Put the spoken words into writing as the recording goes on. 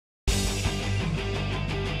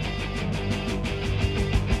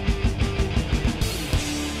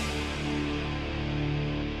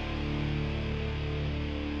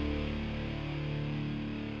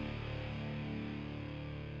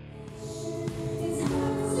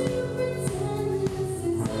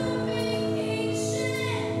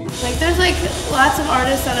Like there's like lots of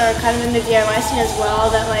artists that are kind of in the DIY scene as well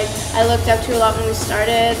that like I looked up to a lot when we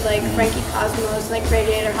started, like Frankie Cosmos, like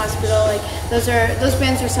Radiator Hospital, like those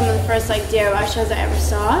bands were some of the first like DIY shows I ever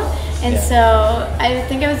saw. And so I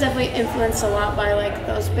think I was definitely influenced a lot by like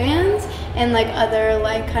those bands and like other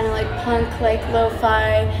like kind of like punk, like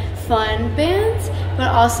lo-fi fun bands, but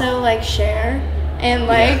also like Cher and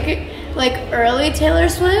like early Taylor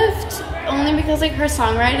Swift, only because like her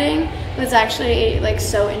songwriting was actually like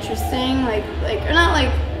so interesting, like or not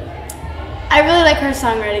like, I really like her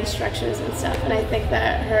songwriting structures and stuff, and I think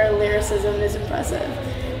that her lyricism is impressive,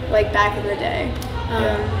 like back in the day.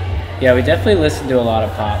 Yeah, we definitely listened to a lot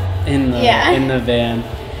of pop in the van,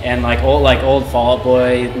 and like old Fall Out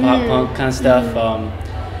Boy pop punk kind of stuff.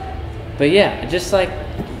 But yeah, just like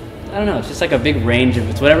I don't know, it's just like a big range of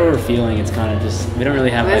it's whatever we're feeling. It's kind of just we don't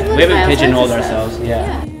really have like we haven't pigeonholed ourselves.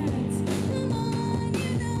 Yeah.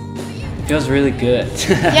 It feels really good.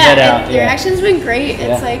 Your reaction's been great.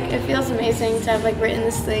 It's like it feels amazing to have like written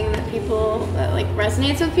this thing that people that like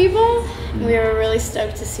resonates with people. We were really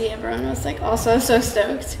stoked to see everyone was like also so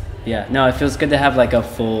stoked. Yeah, no, it feels good to have like a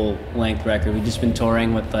full length record. We've just been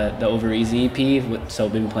touring with the Over Easy EP, so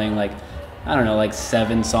we've been playing like I don't know, like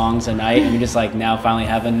 7 songs a night, and we just like now finally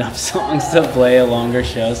have enough songs to play a longer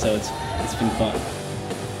show, so it's been fun.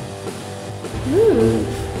 Ooh.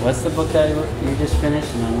 What's the book that you just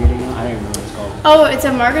finished and I'm reading now? I don't even know what it's called. Oh, it's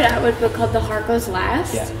a Margaret Atwood book called The Heart Goes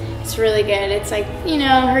Last. Yeah. It's really good. It's like, you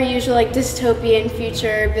know, her usual like dystopian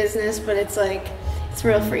future business, but it's like, it's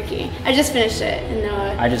real freaky. I just finished it and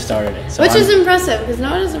Noah. I just started it. So which is impressive because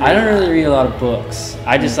Noah doesn't read I don't really read a lot of books.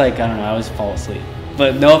 I just like, I don't know, I always fall asleep.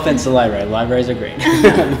 But no offense to the library. Libraries are great.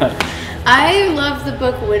 I love the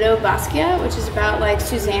book Widow Basquiat, which is about like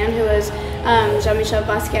Suzanne, who was Jean-Michel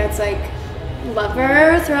Basquiat's like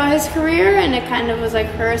lover throughout his career, and it kind of was like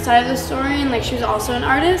her side of the story, and like she was also an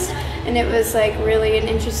artist, and it was like really an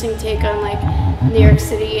interesting take on like New York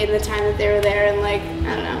City and the time that they were there, and like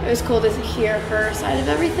I don't know, it was cool to hear her side of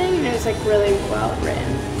everything, and it was like really well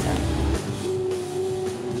written. So.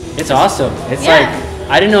 It's awesome. It's like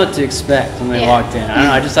I didn't know what to expect when I walked in. I don't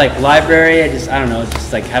know. I just like library. I don't know.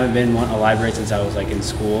 Just like haven't been in a library since I was like in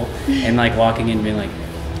school, and like walking in and being like,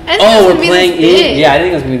 oh, we're playing it. Yeah, I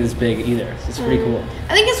didn't think it was gonna be this big either. So it's pretty cool.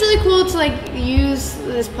 I think it's really cool to like use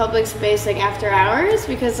this public space like after hours,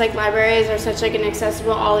 because like libraries are such like an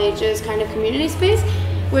accessible all ages kind of community space,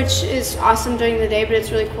 which is awesome during the day, but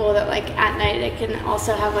it's really cool that like at night it can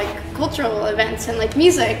also have like cultural events and like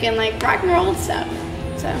music and like rock and roll and stuff.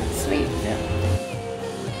 So sweet. Yeah.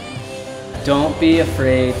 Don't be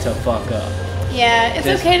afraid to fuck up. Yeah, it's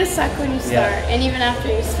okay to suck when you start, and even after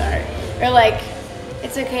you start. Or like,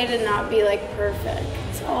 it's okay to not be like perfect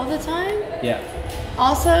all the time. Yeah.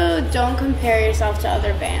 Also, don't compare yourself to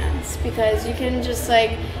other bands, because you can just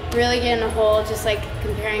like really get in a hole just like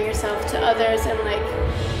comparing yourself to others, and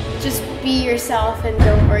like just be yourself and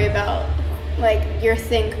don't worry about like your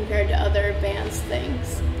thing compared to other bands'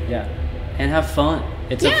 things. Yeah. And have fun.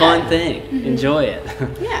 It's a fun thing. Enjoy it.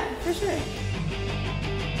 Yeah, for sure.